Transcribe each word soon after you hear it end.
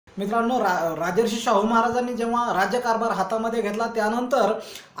मित्रांनो, राजर्षी शाहू महाराजांनी जेव्हा राज्यकारभार हातामध्ये घेतला त्यानंतर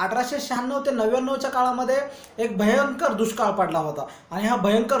 1896 ते 99च्या काळामध्ये एक भयंकर दुष्काळ पडला होता आणि हा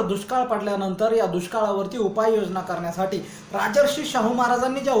भयंकर दुष्काळ पडल्यानंतर या दुष्काळावरती उपाययोजना करण्यासाठी राजर्षी शाहू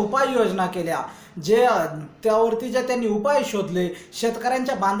महाराजांनी ज्या उपाययोजना केल्या, त्यावरती जे त्यांनी उपाय शोधले,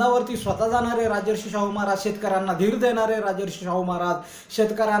 शेतकऱ्यांच्या बांधावरती स्वतः जाणारे राजर्षी शाहू महाराज, शेतकऱ्यांना धीर देणारे राजर्षी शाहू महाराज,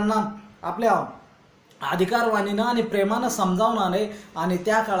 शेतकऱ्यांना आपल्या अधिकारवाणीनं आणि प्रेमानं समजावणारे आणि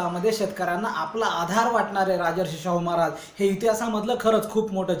त्या काळामध्ये शेतकऱ्यांना आपला आधार वाटणारे राजर्षी शाहू महाराज हे इतिहासामधलं खरंच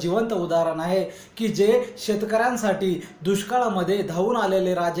खूप मोठं जिवंत उदाहरण आहे की जे शेतकऱ्यांसाठी दुष्काळामध्ये धावून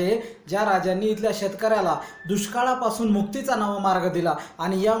आलेले राजे, ज्या राजांनी इथल्या शेतकऱ्याला दुष्काळापासून मुक्तीचा नवा मार्ग दिला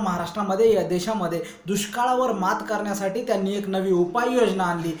आणि या महाराष्ट्रामध्ये, या देशामध्ये दुष्काळावर मात करण्यासाठी त्यांनी एक नवी उपाययोजना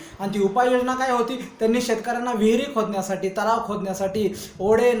आणली. आणि ती उपाययोजना काय होती? त्यांनी शेतकऱ्यांना विहिरी खोदण्यासाठी, तलाव खोदण्यासाठी,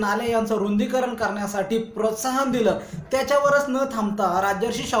 ओढे नाले यांचं रुंदीकरण करण्यासाठी प्रोत्साहन दिलं. त्याच्यावरच न थांबता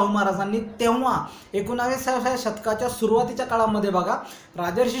राजर्षी शाहू महाराजांनी तेव्हा 19व्या शतकाच्या सुरुवातीच्या काळामध्ये बघा,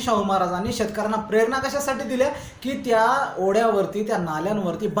 राजर्षी शाहू महाराजांनी शेतकऱ्यांना प्रेरणा कशासाठी दिल्या की त्या ओढ्यावरती, त्या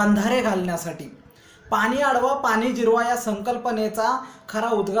नाल्यांवरती बंधारे घालण्यासाठी. पाणी अडवा पाणी जिरवा या संकल्पनेचा खरा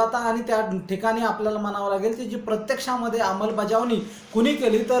उद्गाता आणि त्या ठिकाणी आपल्याला म्हणावं लागेल की जी प्रत्यक्षामध्ये अंमलबजावणी कुणी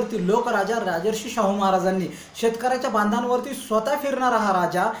केली तर ती लोकराजा राजर्षी शाहू महाराजांनी. शेतकऱ्याच्या बांधांवरती स्वतः फिरणारा हा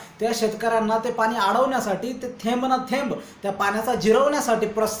राजा त्या शेतकऱ्यांना ते पाणी अडवण्यासाठी, ते थेंब ना थेंब त्या पाण्याचा जिरवण्यासाठी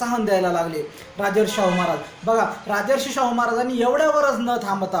प्रोत्साहन द्यायला लागले राजर्षी शाहू महाराज. बघा, राजर्षी शाहू महाराजांनी एवढ्यावरच न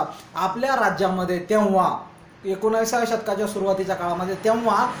थांबता आपल्या राज्यामध्ये तेव्हा 19व्या शतकाच्या सुरुवातीच्या काळामध्ये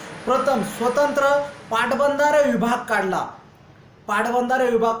तेव्हा प्रथम स्वतंत्र पाटबंधारे विभाग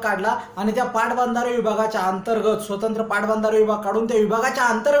काढला आणि त्या पाटबंधारे विभागाच्या अंतर्गत, स्वतंत्र पाटबंधारे विभाग काढून त्या विभागाच्या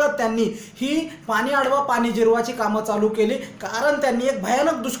अंतर्गत त्यांनी ही पाणी अडवा पाणी जिरवाची कामं चालू केली. कारण त्यांनी एक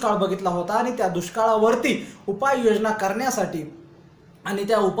भयानक दुष्काळ बघितला होता आणि त्या दुष्काळावरती उपाययोजना करण्यासाठी, आणि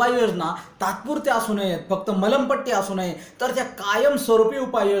त्या उपाययोजना तात्पुरत्या असू नयेत, फक्त मलमपट्टी असू नये, तर त्या कायमस्वरूपी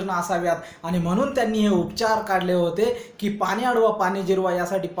उपाययोजना असाव्यात. आणि म्हणून त्यांनी हे उपचार काढले होते की पाणी अडवा पाणी जिरवा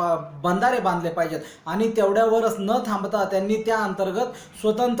यासाठी बंधारे बांधले पाहिजेत. आणि तेवढ्यावरच न थांबता त्यांनी त्या अंतर्गत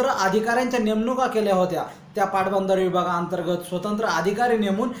स्वतंत्र अधिकाऱ्यांच्या नेमणुका केल्या होत्या. त्या पाटबंधारे विभागाअंतर्गत स्वतंत्र अधिकारी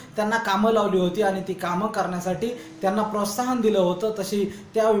नेमून त्यांना कामं लावली होती आणि ती कामं करण्यासाठी त्यांना प्रोत्साहन दिलं होतं. तशी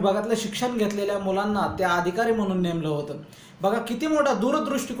त्या विभागातलं शिक्षण घेतलेल्या मुलांना त्या अधिकारी म्हणून नेमलं होतं. बघा किती मोठा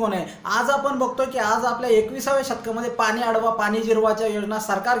दूरदृष्टिकोन आहे. आज आपण बघतो की आज आपल्या 21व्या शतकामध्ये पाणी अडवा पाणी जिरवाच्या योजना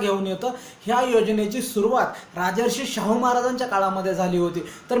सरकार घेऊन येतं. ह्या योजनेची सुरुवात राजर्षी शाहू महाराजांच्या काळामध्ये झाली होती.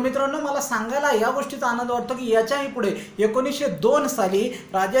 तर मित्रांनो, मला सांगायला या गोष्टीचा आनंद वाटतो की याच्याही पुढे 1902 साली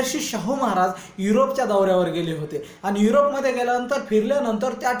राजर्षी शाहू महाराज युरोपच्या दौऱ्यावर गेले होते आणि युरोपमध्ये गेल्यानंतर,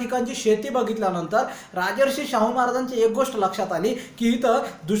 फिरल्यानंतर, त्या ठिकाणची शेती बघितल्यानंतर राजर्षी शाहू महाराजांची एक गोष्ट लक्षात आली की इथं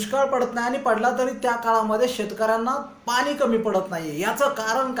दुष्काळ पडत नाही आणि पडला तरी त्या काळामध्ये शेतकऱ्यांना पाणी कमी पडत नाही. याचं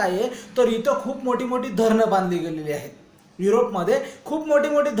कारण काय आहे तर इथं खूप मोठी मोठी धरणं बांधली गेलेली आहेत. युरोपमध्ये खूप मोठी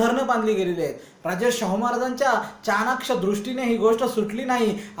मोठी धरणं बांधली गेलेली आहेत. राजर्षी शाहू महाराजांच्या चाणाक्ष दृष्टीने ही गोष्ट सुटली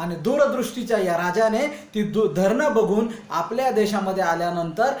नाही आणि दूरदृष्टीच्या या राजाने ती धरणं बघून आपल्या देशामध्ये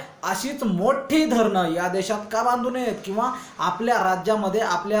आल्यानंतर अशीच मोठी धरणं या देशात का बांधू नयेत किंवा आपल्या राज्यामध्ये,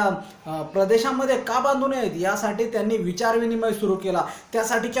 आपल्या प्रदेशामध्ये का बांधू नयेत यासाठी त्यांनी विचारविनिमय सुरू केला.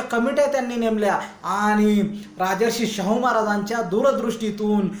 त्यासाठीच्या कमिट्या त्यांनी नेमल्या आणि राजर्षी शाहू महाराजांच्या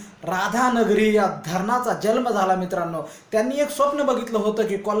दूरदृष्टीतून राधानगरी या धरणाचा जन्म झाला. मित्रांनो, त्यांनी एक स्वप्न बघितलं होतं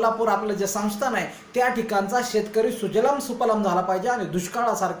की कोल्हापूर आपलं जे संस्थान आहे त्या ठिकाणचा शेतकरी सुजलाम सुफलाम झाला पाहिजे आणि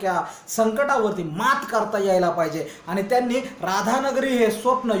दुष्काळासारख्या संकटावरती मात करता यायला पाहिजे. आणि त्यांनी राधानगरी हे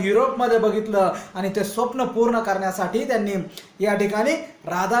स्वप्न युरोपमध्ये बघितलं आणि ते स्वप्न पूर्ण करण्यासाठी त्यांनी या ठिकाणी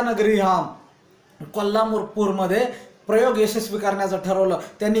राधानगरी हा कोल्हापूरमध्ये प्रयोग यशस्वी करण्याचं ठरवलं.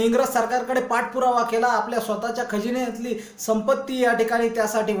 त्यांनी इंग्रज सरकारकडे पाठपुरावा केला, आपल्या स्वतःच्या खजिन्यातली संपत्ती या ठिकाणी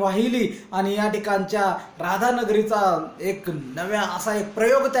त्यासाठी वाहिली आणि या ठिकाणच्या राधानगरीचा एक नव्या असा एक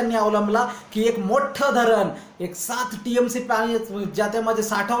प्रयोग त्यांनी अवलंबला की एक मोठं धरण, एक 7 TMC पाणी ज्यामध्ये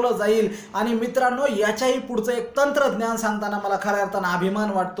साठवलं जाईल. आणि मित्रांनो, याच्याही पुढचं एक तंत्रज्ञान सांगताना मला खऱ्या अर्थानं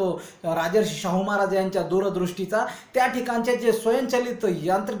अभिमान वाटतो राजर्षी शाहू महाराज यांच्या दूरदृष्टीचा. त्या ठिकाणचे जे स्वयंचलित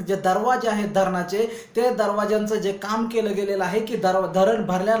यांत्रिक जे दरवाजे आहेत धरणाचे, ते दरवाज्यांचं जे काम केलं गेलेलं आहे की धरण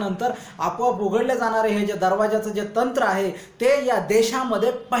भरल्यानंतर आपोआप उघडले जाणारे हे जे दरवाजाचं जे तंत्र आहे ते या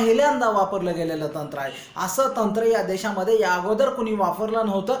देशामध्ये पहिल्यांदा वापरलं गेलेलं तंत्र आहे. असं तंत्र या देशामध्ये या अगोदर कुणी वापरलं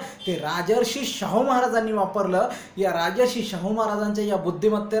नव्हतं. ते राजर्षी शाहू महाराजांनी वापरलं. या राजर्षी शाहू महाराजांच्या या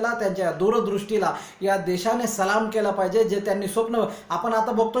बुद्धिमत्तेला, त्यांच्या दूरदृष्टीला या देशाने सलाम केला पाहिजे. जे त्यांनी स्वप्न, आपण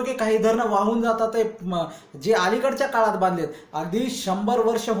आता बघतो की काही धरणं वाहून जातात ते जे अलीकडच्या काळात बांधलेत, अगदी 100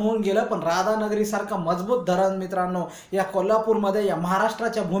 वर्ष होऊन गेलं, पण राधानगरी सारखं मजबूत धरण मित्रांनो मित्रांनो या कोल्हापूरमध्ये या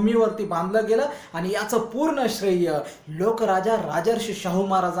महाराष्ट्राच्या भूमीवरती बांधलं गेलं आणि याचं पूर्ण श्रेय लोकराजा राजर्षी शाहू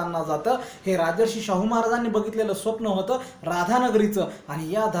महाराजांना जातं। हे राजर्षी शाहू महाराजांनी बघितलेलं स्वप्न होतं राधानगरीचं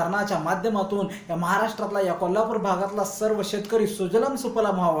आणि या धरणाच्या माध्यमातून या महाराष्ट्रातला या कोल्हापूर भागातला सर्व शेतकरी सुजलाम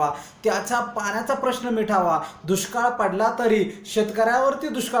सुफलाम व्हावा, त्याचा पाण्याचा प्रश्न मिटावा, दुष्काळ पडला तरी शेतकऱ्यावरती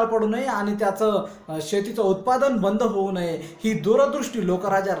दुष्काळ पडू नये आणि त्याचं शेतीचं उत्पादन बंद होऊ नये ही दूरदृष्टी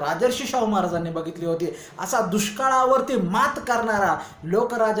लोकराजा राजर्षी शाहू महाराजांनी बघितली होती। असा दुष्काळावरती मात करणारा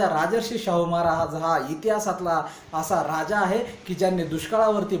लोकराजा राजर्षी शाहू महाराज हा इतिहासातला असा राजा आहे की ज्यांनी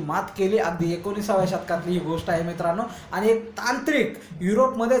दुष्काळावरती मात केली। अगदी 19व्या शतकातली ही गोष्ट आहे मित्रांनो। आणि एक तांत्रिक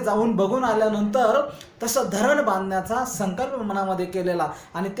युरोपमध्ये जाऊन बघून आल्यानंतर तसं धरण बांधण्याचा संकल्प मनामध्ये केलेला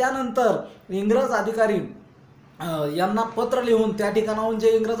आणि त्यानंतर इंग्रज अधिकारी यांना पत्र लिहून त्या ठिकाणाहून जे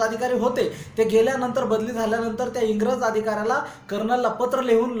इंग्रज अधिकारी होते ते गेल्यानंतर बदली झाल्यानंतर त्या इंग्रज अधिकाऱ्याला कर्नलला पत्र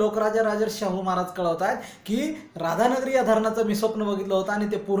लिहून लोकराजा राजर्षी शाहू महाराज कळवत आहेत की राधानगरी या धरणाचं मी स्वप्न बघितलं होतं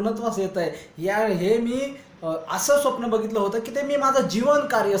आणि ते पूर्णत्वास येत आहे। हे मी असं स्वप्न बघितलं होतं की ते मी माझं जीवन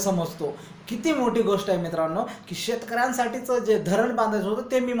कार्य समजतो। किती मोठी गोष्ट आहे मित्रांनो की शेतकऱ्यांसाठीचं जे धरण बांधायचं होतं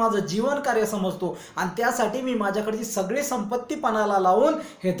ते मी माझं जीवन कार्य समजतो आणि त्यासाठी मी माझ्याकडची सगळी संपत्ती पणाला लावून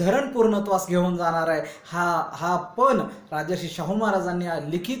हे धरण पूर्णत्वास घेऊन जाणार आहे। हा पण राजर्षी शाहू महाराजांनी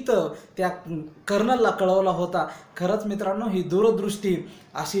लिखित त्या कर्नलला कळवला होता। खरंच मित्रांनो ही दूरदृष्टी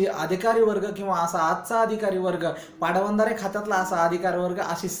अशी अधिकारी वर्ग किंवा असा आजचा अधिकारी वर्ग पाटबंधारे खात्यातला असा अधिकारी वर्ग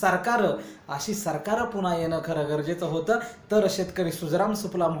अशी सरकार पुन्हा येणं खरं गरजेचं होतं, तर शेतकरी सुजलाम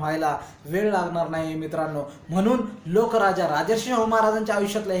सुफलाम व्हायला वेळ लागणार नाही मित्रांनो। म्हणून लोकराजा राजर्षी शाहू महाराजांच्या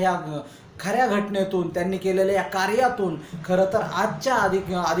आयुष्यातल्या ह्या खऱ्या घटनेतून त्यांनी केलेल्या या कार्यातून खरं तर आजच्या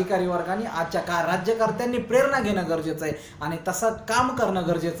अधिकारी वर्गाने आजच्या राज्यकर्त्यांनी प्रेरणा घेणं गरजेचं आहे आणि तसं काम करणं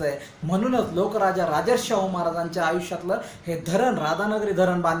गरजेचं आहे। म्हणूनच लोकराजा राजर्षी शाहू महाराजांच्या आयुष्यातलं हे धरण राधानगरी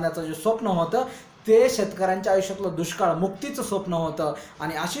धरण बांधण्याचं जे स्वप्न होतं ते शेतकऱ्यांच्या आयुष्यातलं दुष्काळ मुक्तीचं स्वप्न होतं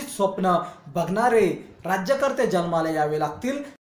आणि अशीच स्वप्न बघणारे राज्यकर्ते जन्माला यावे लागतील।